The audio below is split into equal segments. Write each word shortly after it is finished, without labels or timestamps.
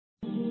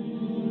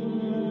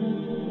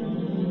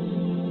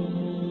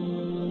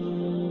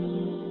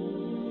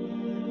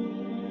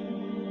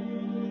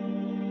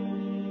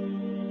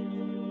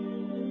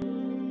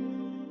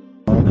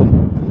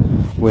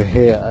We're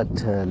here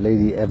at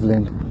Lady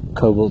Evelyn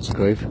Cobbold's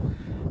grave,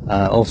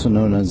 also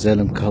known as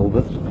Zainab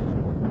Cobbold,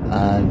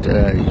 and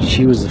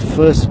she was the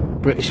first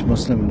British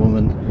Muslim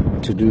woman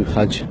to do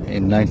Hajj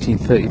in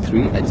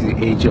 1933 at the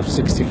age of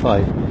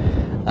 65.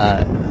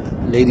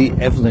 Lady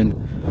Evelyn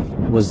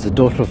was the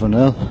daughter of an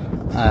earl,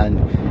 and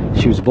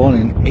she was born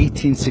in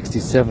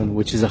 1867,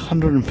 which is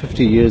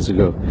 150 years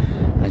ago,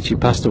 and she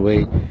passed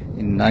away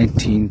in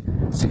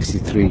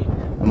 1963.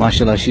 And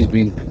mashallah, she's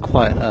been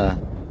quite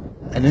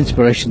an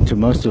inspiration to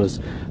most of us.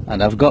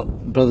 And I've got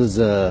brothers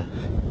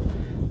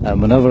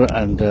Munawar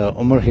and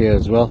Umar here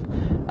as well,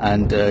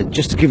 and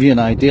just to give you an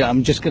idea,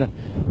 I'm just going to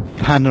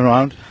pan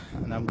around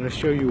and I'm going to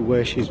show you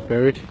where she's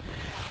buried.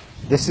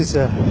 This is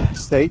a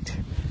estate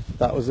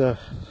that was a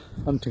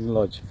hunting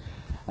lodge,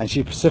 and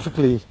she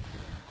specifically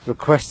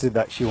requested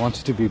that she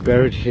wanted to be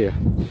buried here.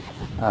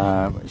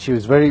 She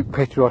was very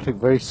patriotic,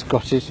 very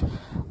Scottish.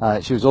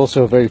 She was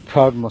also a very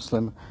proud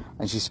Muslim,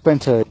 and she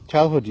spent her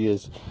childhood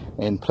years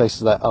in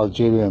places like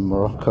Algeria and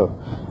Morocco,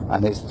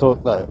 and it's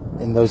thought that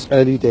in those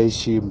early days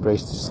she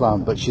embraced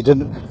Islam, but she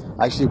didn't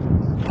actually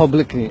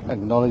publicly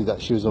acknowledge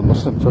that she was a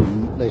Muslim until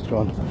later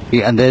on.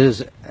 And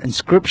there's an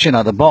inscription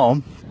at the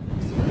bottom.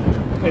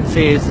 It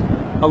says,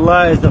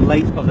 "Allah is the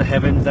light of the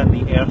heavens and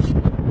the earth.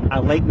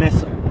 A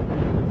likeness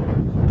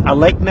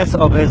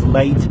of his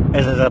light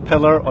is as a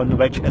pillar on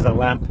which is a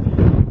lamp.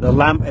 The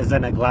lamp is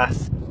in a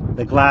glass.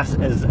 The glass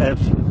is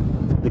as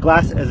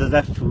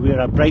if we're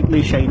a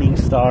brightly shining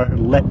star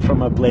lit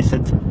from a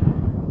blessed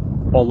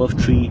olive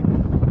tree,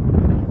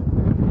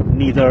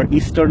 neither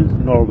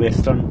eastern nor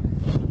western.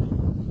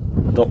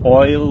 The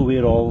oil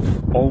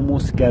whereof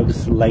almost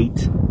gives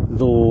light,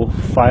 though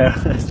fire."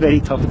 It's very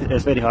tough,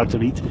 it's very hard to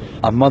read.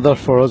 A mother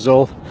for us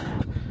all.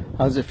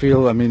 How does it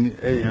feel? I mean,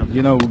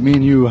 you know, me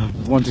and you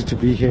have wanted to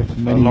be here for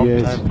many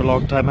years. For a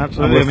long time,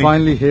 absolutely. And we're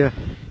finally here.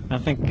 I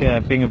think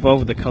being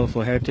involved with the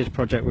Colourful Heritage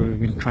Project, where we've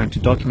been trying to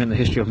document the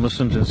history of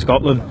Muslims in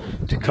Scotland,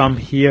 to come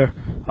here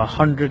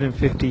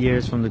 150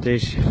 years from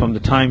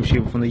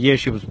the year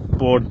she was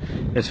born,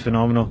 is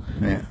phenomenal.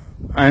 Yeah.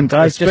 And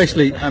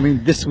especially, I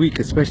mean, this week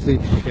especially,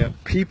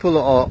 people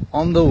are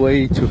on the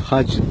way to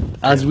Hajj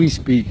as we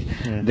speak.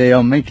 Yeah. They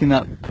are making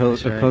that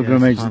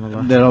pilgrimage.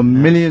 Yes, there are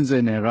millions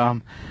in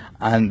Iran.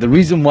 And the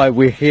reason why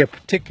we're here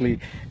particularly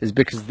is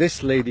because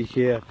this lady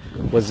here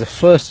was the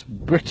first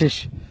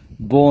British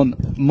born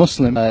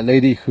Muslim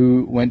lady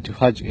who went to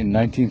Hajj in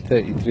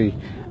 1933,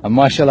 and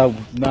mashallah,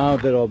 now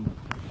there are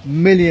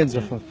millions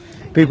of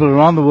people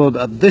around the world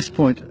at this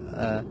point,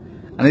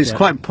 and it's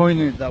quite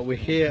poignant that we're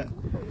here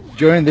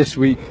during this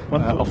week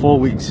of 4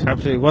 weeks.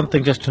 Absolutely. One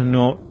thing just to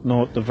note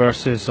the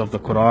verses of the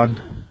Quran,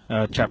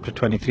 chapter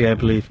 23 I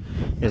believe,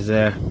 is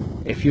there.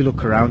 If you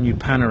look around you,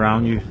 pan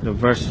around you, the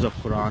verses of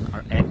Quran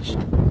are etched,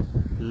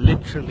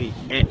 literally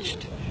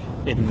etched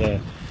in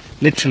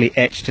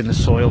the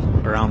soil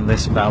around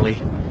this valley,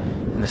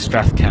 in the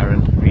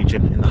Strathcarron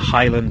region, in the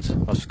Highlands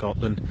of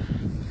Scotland.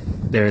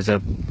 There is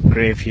a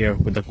grave here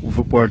with the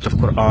words of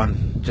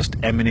Quran just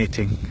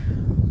emanating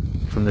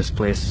from this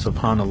place.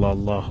 SubhanAllah,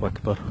 Allahu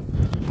Akbar.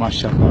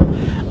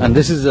 MashaAllah. And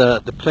this is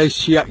the place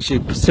she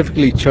actually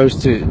specifically chose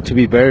to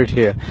be buried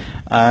here.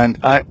 And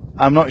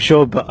I'm not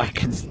sure, but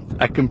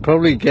I can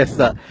probably guess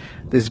that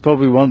this is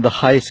probably one of the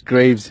highest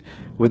graves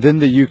within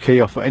the UK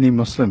of any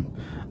Muslim.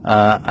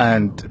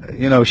 And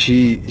you know,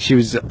 she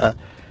was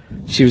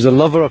a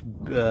lover of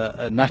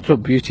natural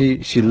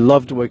beauty. She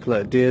loved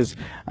Wakelet deers,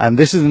 and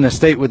this is an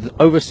estate with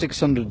over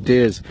 600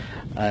 deers,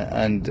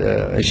 and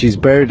she's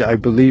buried, I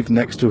believe,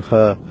 next to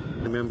her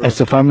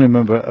as a family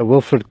member,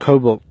 Wilfred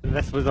Cobbold.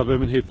 This was a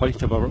woman who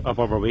punched above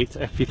her weight.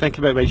 If you think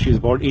about when she was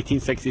born,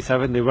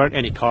 1867, there weren't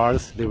any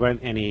cars, there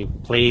weren't any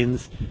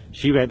planes.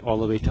 She went all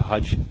the way to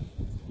Hajj.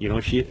 You know,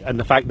 and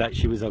the fact that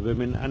she was a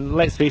woman, and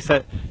let's face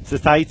it,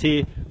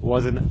 society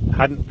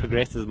hadn't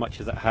progressed as much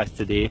as it has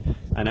today,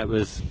 and it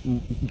was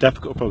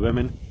difficult for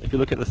women. If you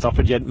look at the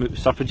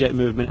suffragette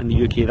movement in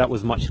the UK, that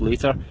was much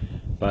later,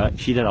 but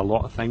she did a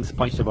lot of things,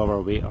 punched above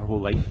her weight her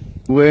whole life.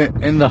 We're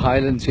in the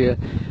Highlands here,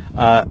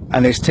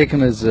 and it's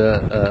taken us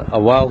a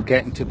while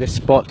getting to this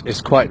spot.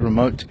 It's quite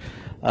remote,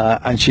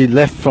 and she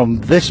left from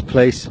this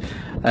place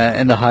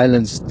in the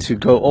Highlands to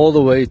go all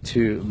the way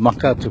to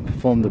Makkah to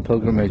perform the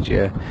pilgrimage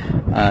here,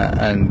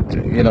 and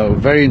you know,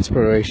 very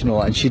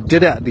inspirational. And she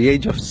did it at the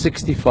age of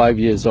 65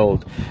 years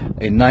old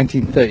in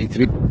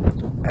 1933,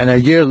 and a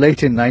year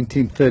later in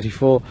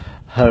 1934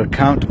 her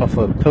account of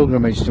a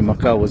pilgrimage to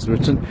Makkah was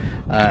written,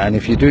 and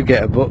if you do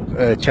get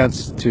a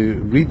chance to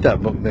read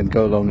that book, then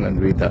go along and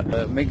read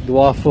that. Make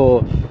dua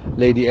for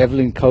Lady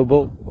Evelyn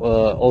Cobbold,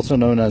 also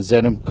known as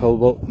Zainab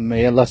Cobbold.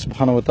 May Allah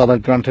subhanahu wa ta'ala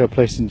grant her a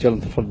place in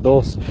Jannat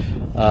al-Firdaus,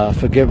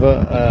 forgive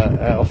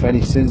her of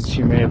any sins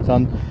she may have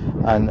done,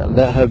 and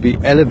let her be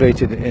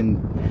elevated in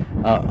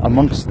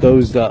amongst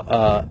those that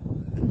are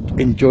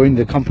enjoying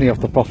the company of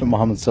the Prophet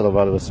Muhammad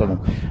sallallahu alaihi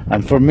wasallam.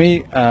 And for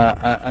me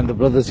and the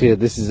brothers here,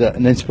 this is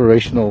an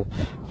inspirational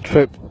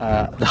trip,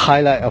 the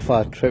highlight of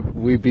our trip.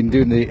 We've been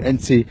doing the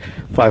NC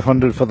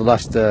 500 for the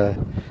last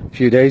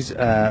few days,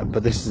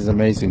 but this is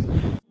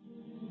amazing.